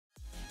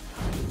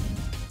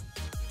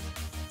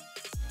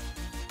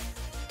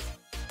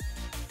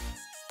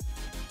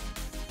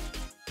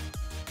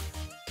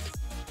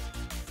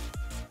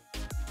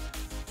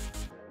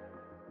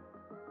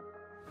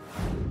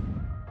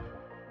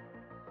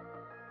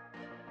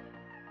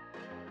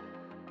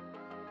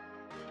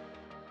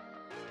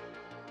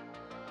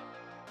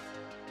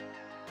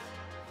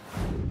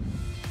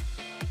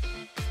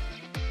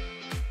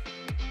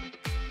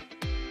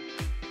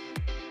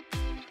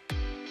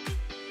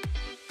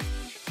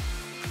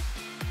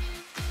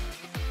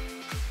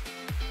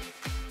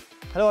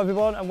Hello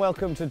everyone and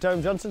welcome to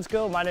Durham Johnston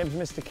School. My name is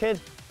Mr. Kidd.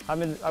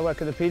 I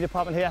work in the PE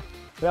department here.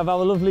 We have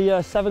our lovely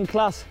Year 7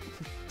 class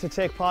to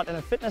take part in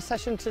a fitness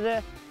session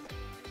today.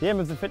 The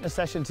aim of the fitness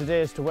session today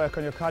is to work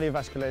on your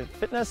cardiovascular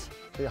fitness,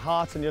 for your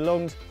heart and your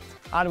lungs,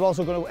 and we're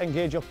also going to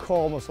engage your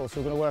core muscles,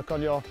 so we're going to work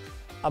on your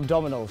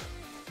abdominals.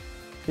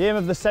 The aim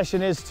of the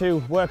session is to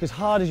work as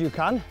hard as you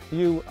can,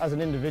 you as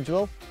an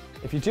individual.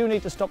 If you do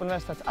need to stop and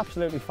rest, that's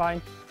absolutely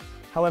fine.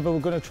 However, we're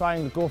going to try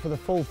and go for the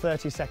full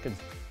 30 seconds.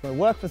 We're going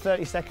to work for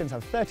 30 seconds,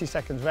 have 30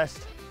 seconds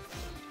rest,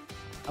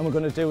 and we're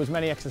going to do as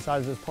many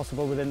exercises as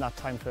possible within that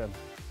time frame.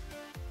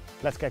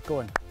 Let's get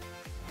going.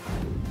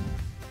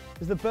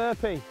 Is the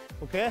burpee,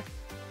 okay?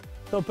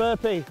 So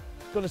burpee,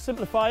 going to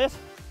simplify it.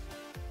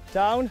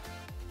 Down,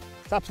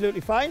 it's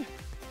absolutely fine.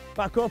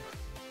 Back up,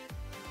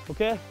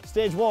 okay?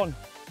 Stage 1.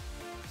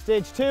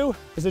 Stage 2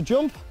 is a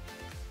jump,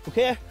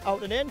 okay?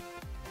 Out and in.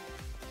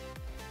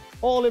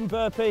 All in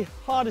burpee,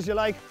 hard as you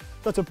like.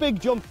 That's a big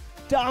jump,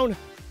 down,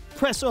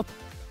 press up,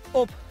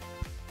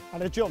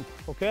 and a jump,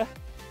 okay?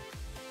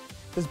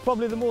 This is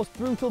probably the most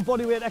brutal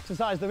bodyweight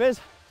exercise there is.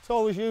 It's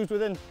always used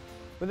within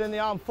the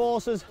armed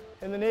forces,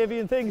 in the Navy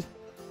and things.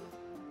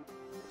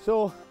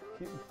 So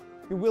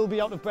you will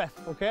be out of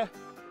breath, okay?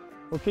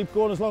 We'll keep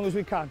going as long as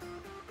we can.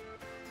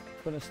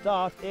 We're gonna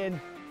start in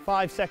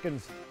 5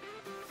 seconds.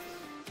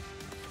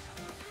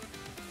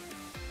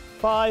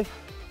 5,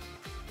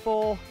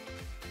 4,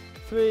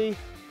 3,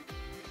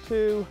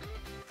 2,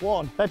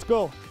 1. Let's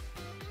go.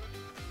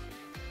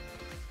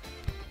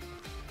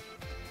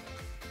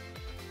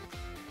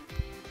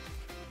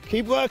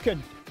 Keep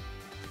working.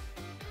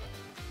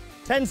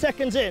 10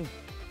 seconds in.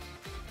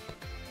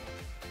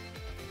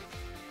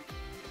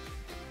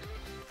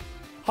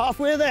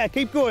 Halfway there,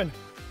 keep going.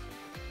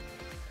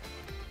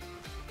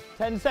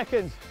 10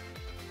 seconds.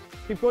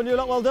 Keep going, you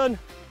lot, well done.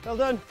 Well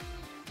done.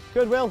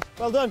 Good, Will,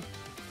 well done.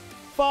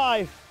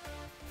 5,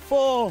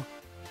 4,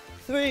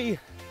 3,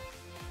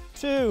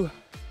 2,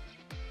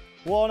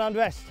 1, and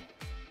rest.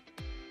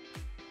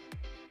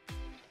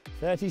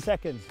 30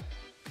 seconds.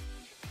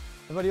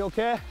 Everybody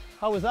okay?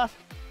 How was that?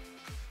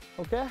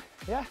 Okay,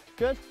 yeah,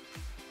 good.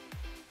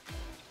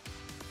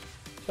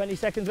 20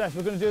 seconds rest.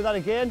 We're going to do that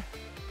again.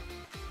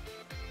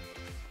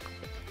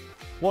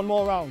 One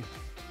more round.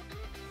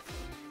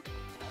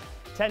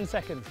 10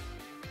 seconds.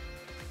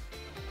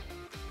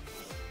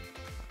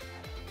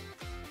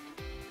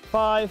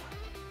 5,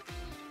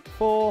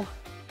 4,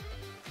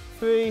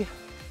 3,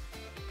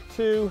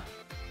 2,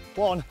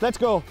 1. Let's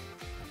go.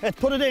 Let's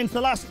put it in to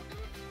the last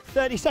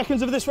 30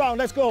 seconds of this round.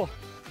 Let's go.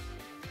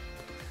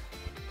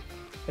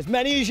 As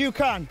many as you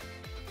can.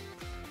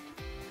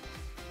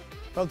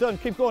 Well done,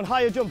 keep going,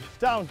 higher jump,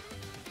 down.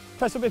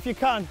 Press up if you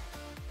can.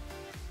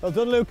 Well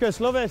done,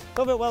 Lucas, love it,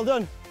 well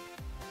done.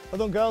 Well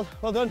done, girls,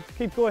 well done,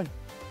 keep going.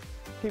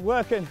 Keep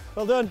working,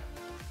 well done.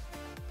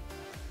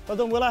 Well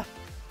done, Willa.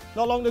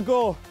 Not long to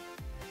go.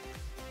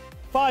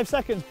 5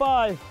 seconds,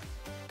 5,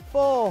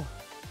 4,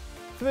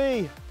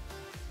 3,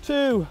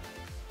 2,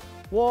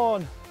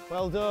 1.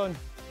 Well done.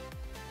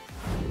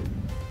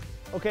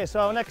 Okay, so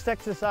our next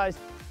exercise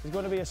is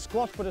going to be a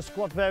squat, but a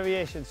squat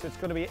variation. So it's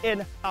going to be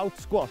in, out,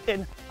 squat,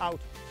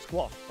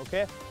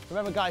 okay?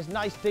 Remember guys,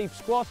 nice deep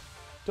squat.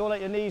 Don't let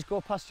your knees go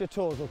past your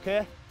toes, okay?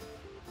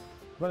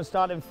 We're going to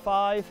start in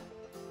 5,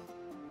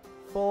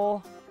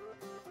 4,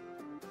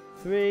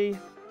 3,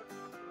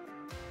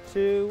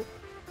 2,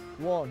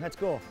 1. Let's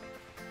go.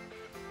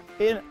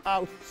 In,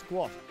 out,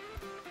 squat.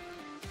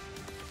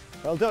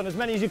 Well done, as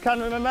many as you can,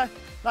 remember.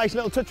 Nice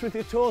little touch with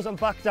your toes and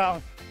back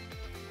down.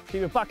 Keep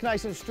your back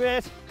nice and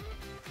straight.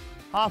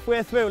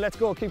 Halfway through, let's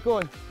go, keep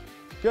going.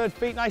 Good,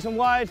 feet nice and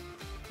wide.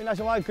 Feet nice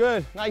and wide,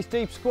 good. Nice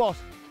deep squat.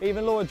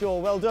 Even lower jaw,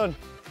 well done.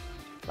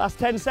 Last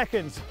 10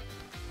 seconds.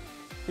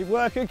 Keep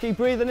working, keep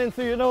breathing in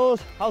through your nose,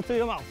 out through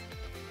your mouth.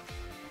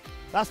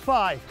 Last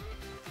 5,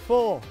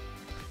 4,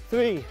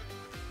 3,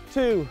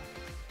 2,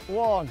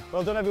 1.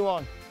 Well done,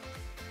 everyone.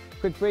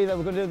 Quick breather,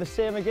 we're going to do the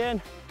same again.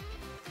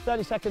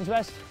 30 seconds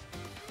rest.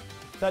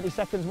 30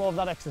 seconds more of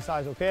that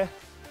exercise, okay?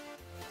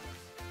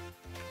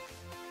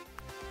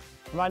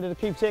 Reminder to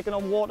keep taking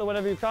on water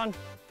whenever you can.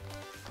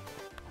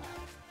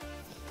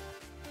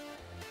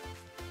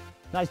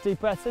 Nice deep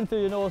breaths in through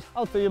your nose,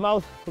 out through your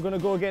mouth. We're going to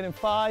go again in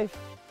 5,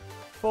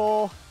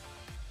 4,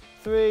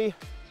 3,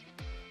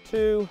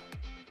 2,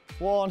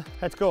 1.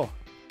 Let's go.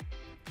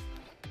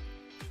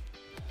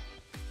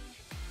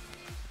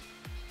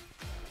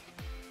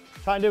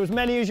 Try and do as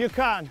many as you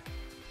can.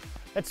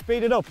 Let's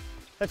speed it up.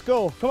 Let's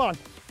go. Come on.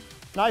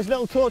 Nice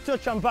little toe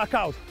touch and back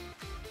out.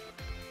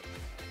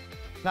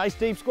 Nice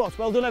deep squats.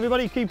 Well done,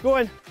 everybody. Keep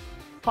going.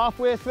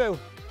 Halfway through.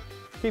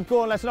 Keep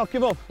going. Let's not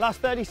give up. Last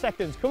 30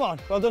 seconds. Come on.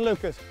 Well done,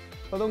 Lucas.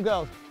 Well done,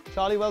 girls.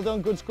 Charlie, well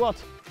done. Good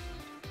squat.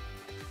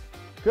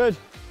 Good.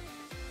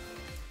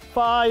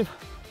 5,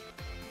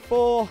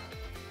 4,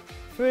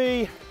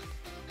 3,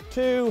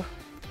 2,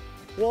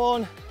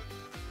 1.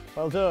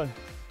 Well done.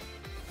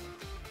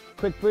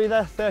 Quick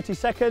breather. 30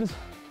 seconds.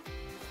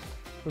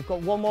 We've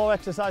got one more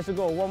exercise to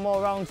go. One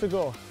more round to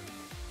go.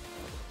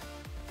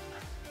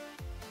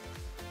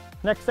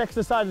 Next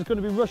exercise is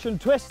going to be Russian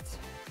twists.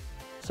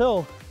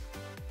 So,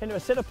 into a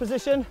sit-up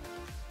position.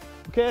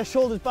 Okay,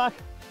 shoulders back,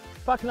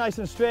 back nice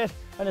and straight,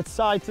 and it's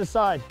side to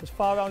side, as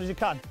far around as you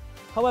can.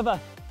 However,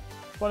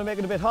 if you want to make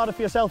it a bit harder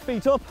for yourself,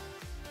 feet up,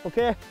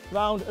 okay,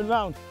 round and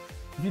round.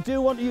 If you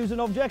do want to use an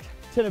object,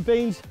 tin of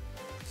beans,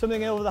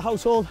 something over the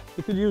household,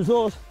 you could use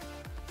those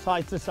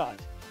side to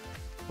side.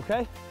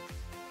 Okay,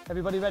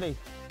 everybody ready?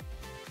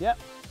 Yep.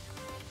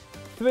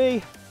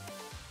 3,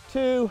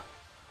 2,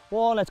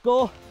 1, let's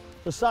go.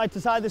 So side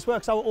to side, this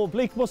works our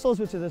oblique muscles,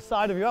 which is the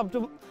side of your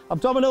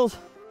abdominals.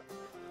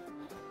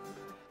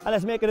 And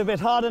let's make it a bit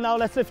harder now.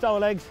 Let's lift our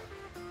legs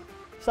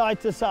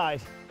side to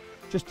side.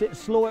 Just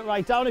slow it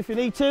right down if you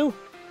need to.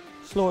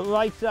 Slow it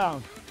right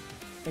down.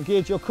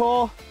 Engage your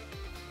core.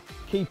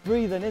 Keep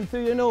breathing in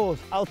through your nose,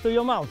 out through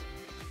your mouth.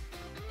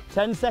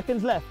 10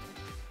 seconds left.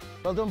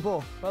 Well done,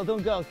 Bo. Well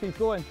done, girl. Keep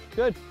going.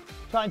 Good.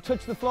 Try and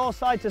touch the floor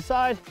side to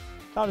side.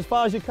 Down as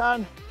far as you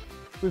can.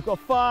 We've got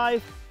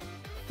 5,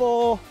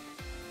 4,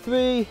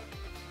 3,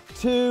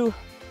 2,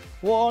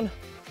 1.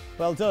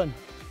 Well done.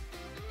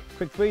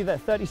 Quick breather.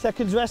 30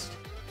 seconds rest.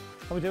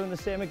 And we're doing the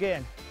same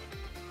again.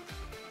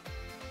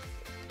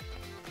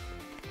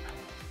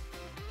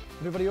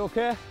 Everybody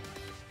okay?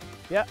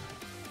 Yeah.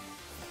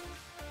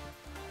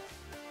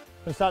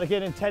 We'll start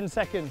again in 10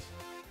 seconds.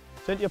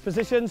 So into your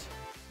positions.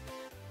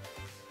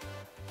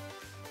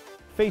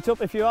 Feet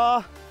up if you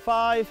are.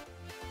 5,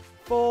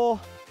 4,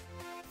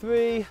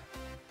 3,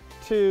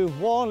 2,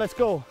 1. Let's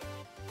go.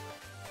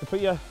 So put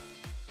your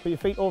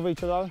feet over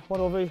each other.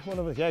 One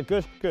over. Yeah,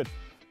 good, good.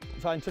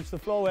 Try and touch the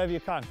floor wherever you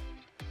can.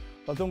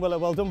 Well done, Willa.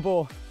 Well done,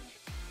 Bo.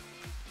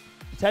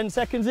 10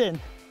 seconds in.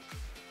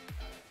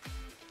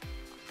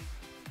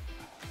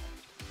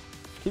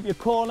 Keep your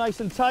core nice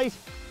and tight.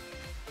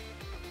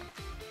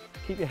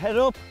 Keep your head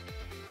up.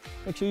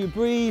 Make sure you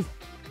breathe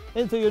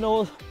in through your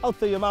nose, out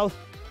through your mouth.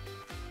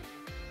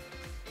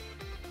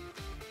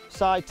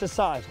 Side to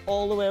side,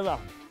 all the way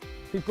around.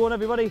 Keep going,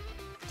 everybody.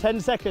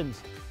 10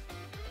 seconds.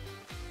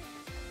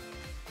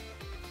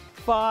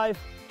 5,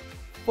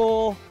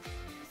 4,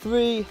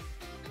 3,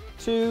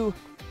 2,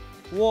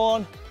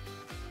 1.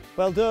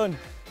 Well done.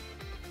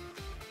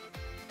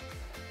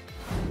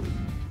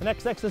 The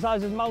next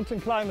exercise is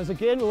mountain climbers.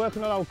 Again, we're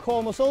working on our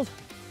core muscles,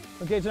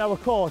 engaging our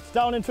core. It's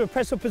down into a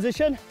press-up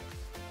position.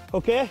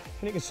 Okay, and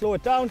you can slow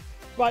it down.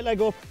 Right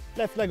leg up,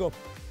 left leg up.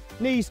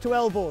 Knees to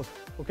elbows,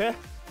 okay?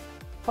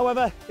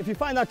 However, if you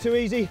find that too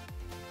easy,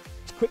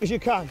 as quick as you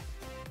can.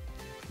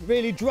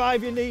 Really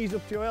drive your knees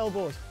up to your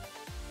elbows,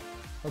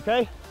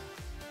 okay?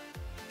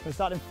 We'll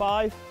start in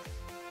 5,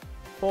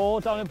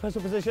 4, down in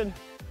press-up position.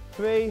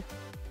 3,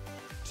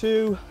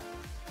 2,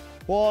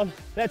 1.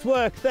 Let's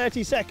work,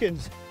 30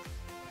 seconds.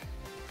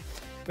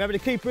 Remember to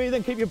keep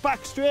breathing, keep your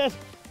back straight.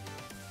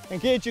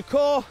 Engage your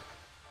core.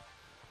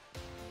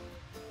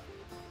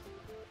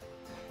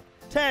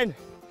 10.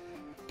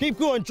 Keep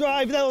going,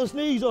 drive those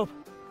knees up.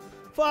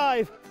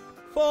 5,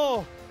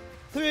 4,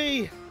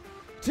 3,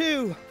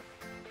 2,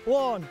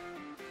 1.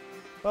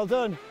 Well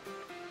done.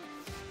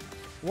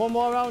 One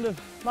more round of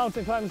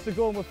mountain climbers to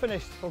go and we're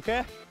finished,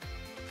 okay?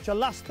 It's your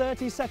last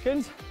 30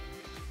 seconds.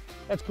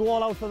 Let's go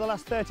all out for the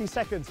last 30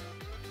 seconds.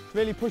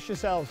 Really push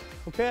yourselves,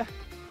 okay?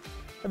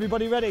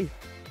 Everybody ready?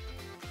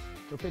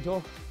 Okay,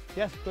 Joe?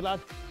 Yes, good lad.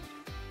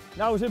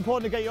 Now it's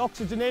important to get your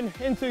oxygen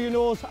in through your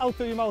nose, out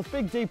through your mouth.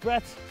 Big deep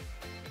breaths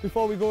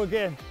before we go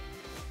again.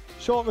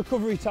 Short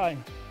recovery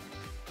time.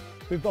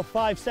 We've got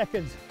 5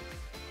 seconds.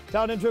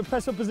 Down into a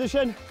press-up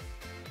position.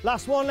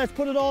 Last one, let's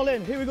put it all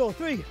in. Here we go,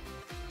 3,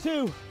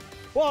 2,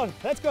 1,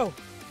 let's go.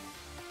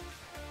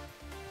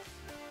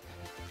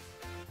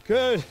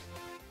 Good.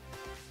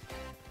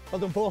 Well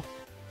done, Paul.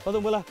 Well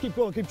done, Willa. Keep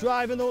going, keep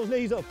driving those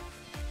knees up.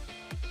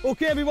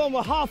 Okay, everyone,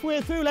 we're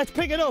halfway through. Let's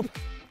pick it up.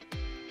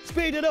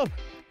 Speed it up.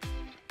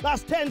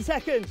 Last 10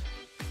 seconds.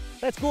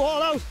 Let's go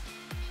all out.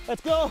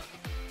 Let's go.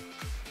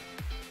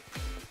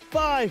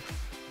 5,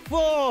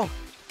 4,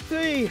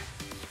 3,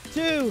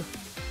 2,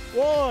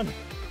 1.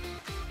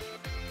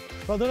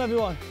 Well done,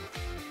 everyone.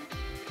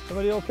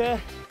 Everybody okay?